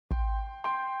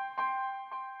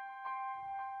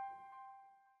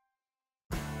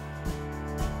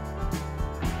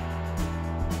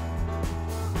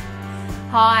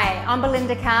Hi, I'm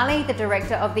Belinda, the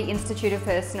Director of the Institute of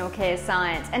Personal Care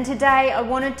Science, and today I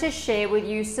wanted to share with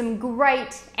you some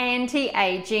great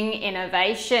anti-aging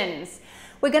innovations.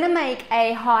 We're going to make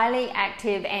a highly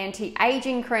active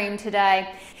anti-aging cream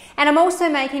today, and I'm also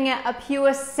making it a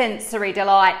pure sensory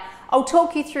delight. I'll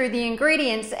talk you through the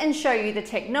ingredients and show you the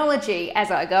technology as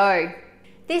I go.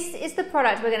 This is the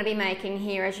product we're going to be making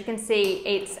here. As you can see,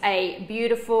 it's a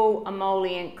beautiful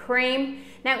emollient cream.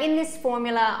 Now in this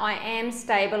formula, I am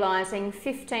stabilizing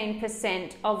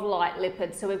 15% of light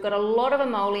lipids. So we've got a lot of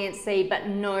emolliency, but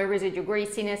no residual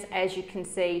greasiness. As you can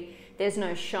see, there's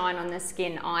no shine on the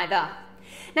skin either.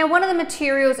 Now one of the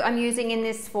materials I'm using in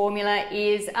this formula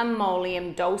is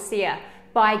Emollient Dulcia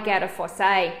by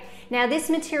Gadaphosphate. Now this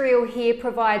material here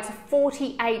provides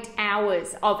 48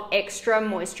 hours of extra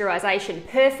moisturization,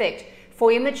 perfect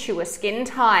for your mature skin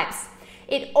types.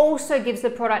 It also gives the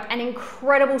product an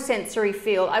incredible sensory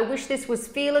feel. I wish this was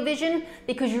Feel-O-Vision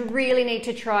because you really need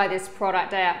to try this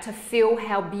product out to feel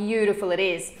how beautiful it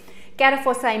is.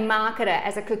 Gadaphosphate market it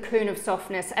as a cocoon of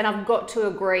softness, and I've got to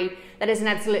agree that is an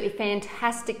absolutely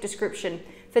fantastic description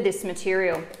for this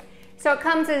material. So it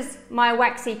comes as my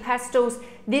waxy pastels.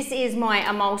 This is my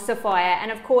emulsifier,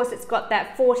 and of course it's got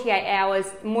that 48 hours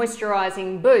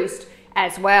moisturizing boost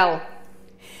as well.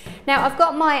 Now I've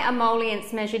got my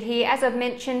emollients measured here. As I've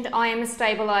mentioned, I am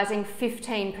stabilizing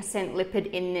 15%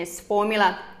 lipid in this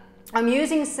formula. I'm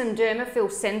using some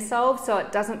Dermafill Sensolve so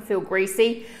it doesn't feel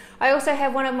greasy. I also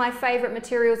have one of my favorite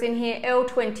materials in here,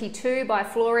 L22 by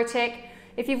Floratec.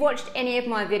 If you've watched any of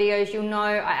my videos, you'll know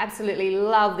I absolutely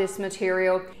love this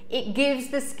material. It gives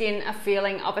the skin a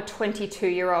feeling of a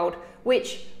 22-year-old,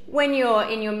 which when you're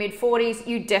in your mid-40s,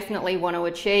 you definitely want to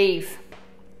achieve.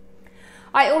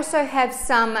 I also have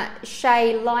some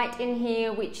Shea Light in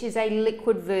here, which is a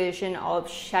liquid version of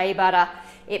shea butter.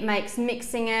 It makes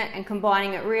mixing it and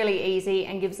combining it really easy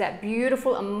and gives that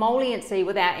beautiful emolliency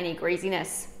without any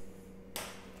greasiness.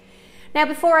 Now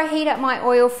before I heat up my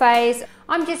oil phase,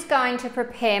 I'm just going to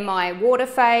prepare my water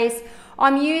phase.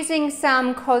 I'm using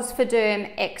some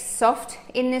Cosforderm X Soft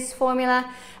in this formula,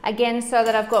 again so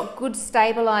that I've got good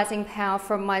stabilizing power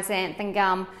from my xanthan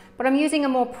gum, but I'm using a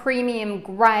more premium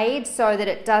grade so that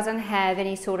it doesn't have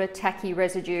any sort of tacky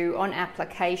residue on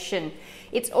application.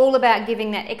 It's all about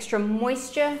giving that extra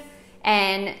moisture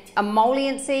and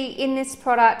emolliency in this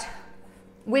product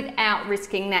without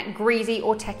risking that greasy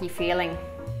or tacky feeling.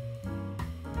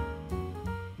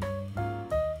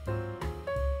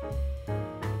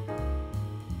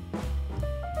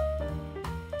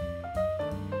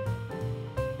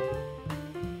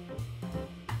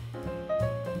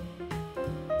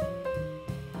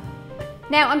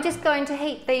 Now I'm just going to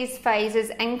heat these phases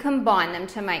and combine them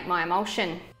to make my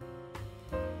emulsion.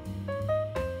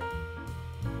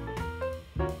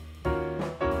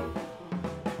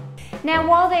 Now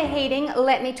while they're heating,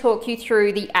 let me talk you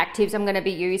through the actives I'm going to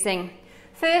be using.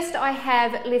 First I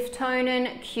have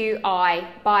Liftonin QI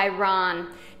by Ran.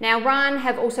 Now Ran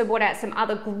have also brought out some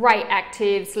other great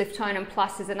actives. Liftonin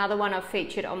Plus is another one I've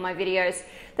featured on my videos.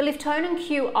 The Liftonin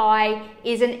QI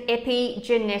is an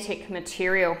epigenetic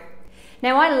material.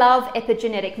 Now I love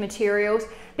epigenetic materials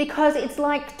because it's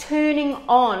like turning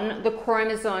on the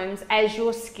chromosomes as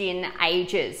your skin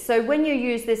ages. So when you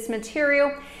use this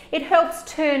material, it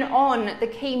helps turn on the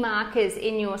key markers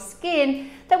in your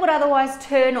skin that would otherwise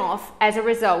turn off as a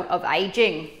result of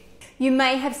aging. You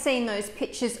may have seen those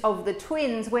pictures of the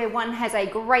twins where one has a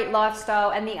great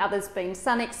lifestyle and the other's been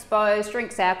sun exposed,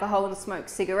 drinks alcohol and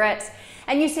smokes cigarettes,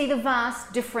 and you see the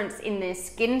vast difference in their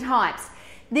skin types.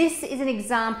 This is an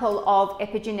example of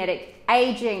epigenetic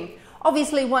aging.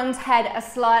 Obviously one's had a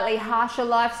slightly harsher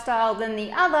lifestyle than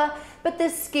the other, but the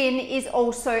skin is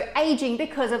also aging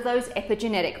because of those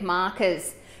epigenetic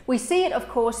markers. We see it of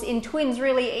course in twins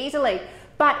really easily,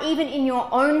 but even in your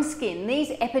own skin, these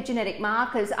epigenetic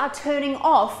markers are turning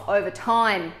off over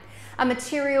time. A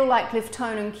material like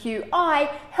Liftonin QI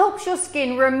helps your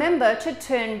skin remember to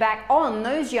turn back on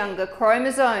those younger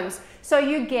chromosomes, so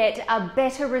you get a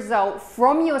better result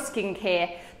from your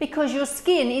skincare because your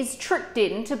skin is tricked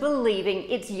into believing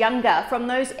it's younger from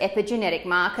those epigenetic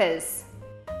markers.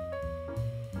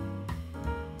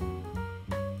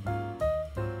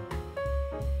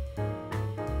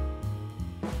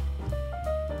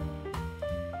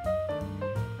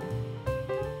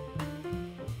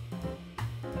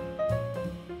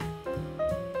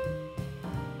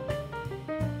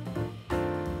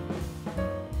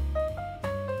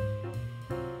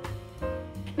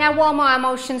 Now while my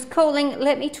emulsion's cooling,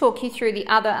 let me talk you through the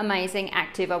other amazing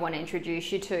active I want to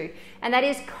introduce you to, and that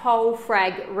is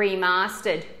Frag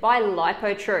Remastered by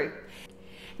LipoTrue.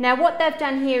 Now what they've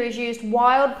done here is used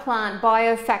wild plant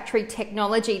biofactory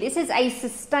technology. This is a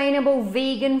sustainable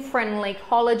vegan-friendly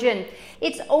collagen.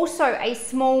 It's also a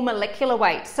small molecular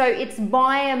weight, so it's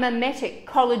biomimetic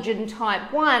collagen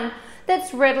type 1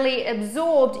 that's readily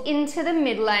absorbed into the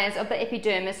mid layers of the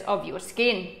epidermis of your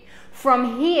skin.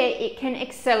 From here, it can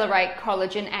accelerate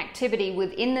collagen activity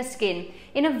within the skin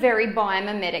in a very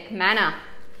biomimetic manner.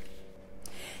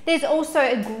 There's also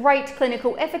a great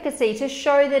clinical efficacy to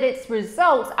show that its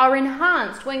results are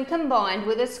enhanced when combined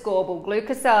with ascorbyl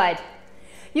glucoside.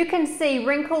 You can see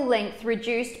wrinkle length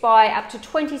reduced by up to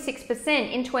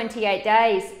 26% in 28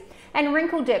 days, and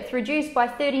wrinkle depth reduced by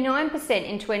 39%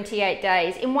 in 28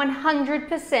 days in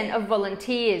 100% of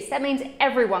volunteers. That means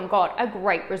everyone got a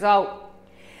great result.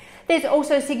 There's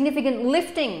also significant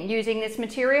lifting using this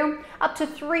material, up to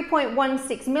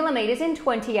 3.16 millimeters in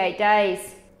 28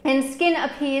 days. And skin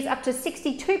appears up to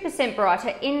 62% brighter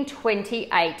in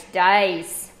 28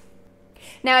 days.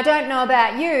 Now, I don't know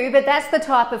about you, but that's the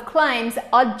type of claims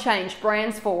I'd change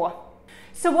brands for.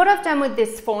 So what I've done with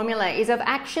this formula is I've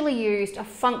actually used a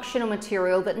functional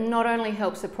material that not only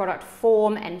helps the product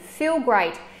form and feel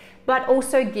great, but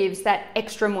also gives that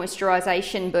extra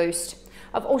moisturization boost.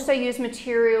 I've also used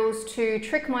materials to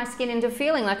trick my skin into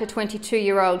feeling like a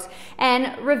 22-year-old's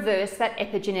and reverse that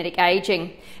epigenetic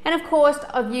aging. And of course,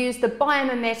 I've used the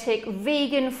biomimetic,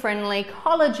 vegan-friendly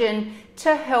collagen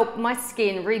to help my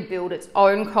skin rebuild its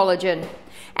own collagen.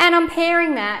 And I'm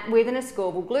pairing that with an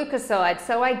ascorbyl glucoside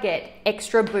so I get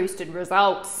extra boosted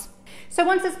results. So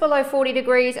once it's below 40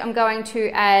 degrees, I'm going to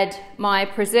add my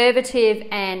preservative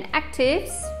and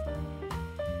actives.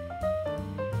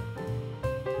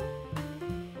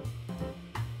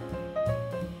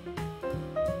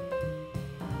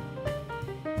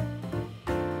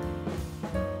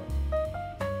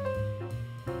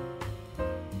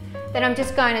 Then I'm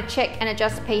just going to check and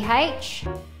adjust pH.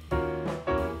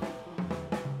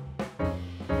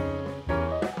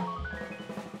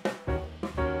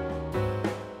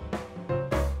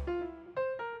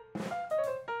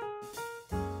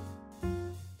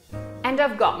 And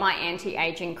I've got my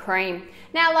anti-aging cream.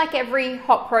 Now, like every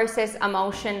hot process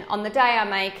emulsion, on the day I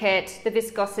make it, the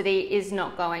viscosity is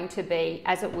not going to be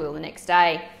as it will the next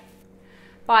day.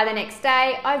 By the next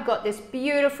day, I've got this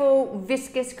beautiful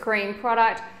viscous cream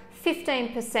product,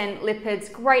 15%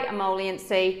 lipids, great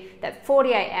emolliency, that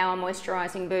 48-hour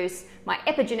moisturizing boost, my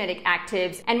epigenetic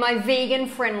actives, and my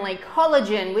vegan-friendly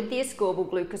collagen with the ascorbyl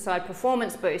glucoside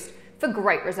performance boost for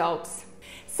great results.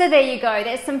 So there you go,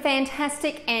 there's some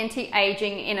fantastic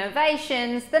anti-aging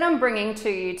innovations that I'm bringing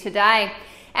to you today.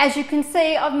 As you can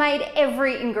see, I've made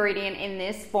every ingredient in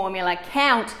this formula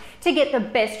count to get the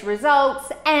best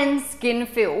results and skin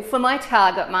feel for my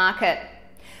target market.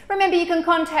 Remember, you can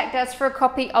contact us for a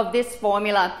copy of this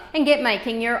formula and get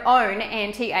making your own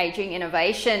anti-aging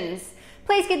innovations.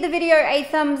 Please give the video a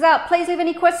thumbs up. Please leave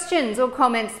any questions or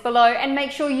comments below and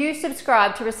make sure you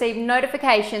subscribe to receive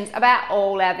notifications about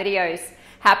all our videos.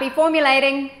 Happy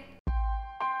formulating!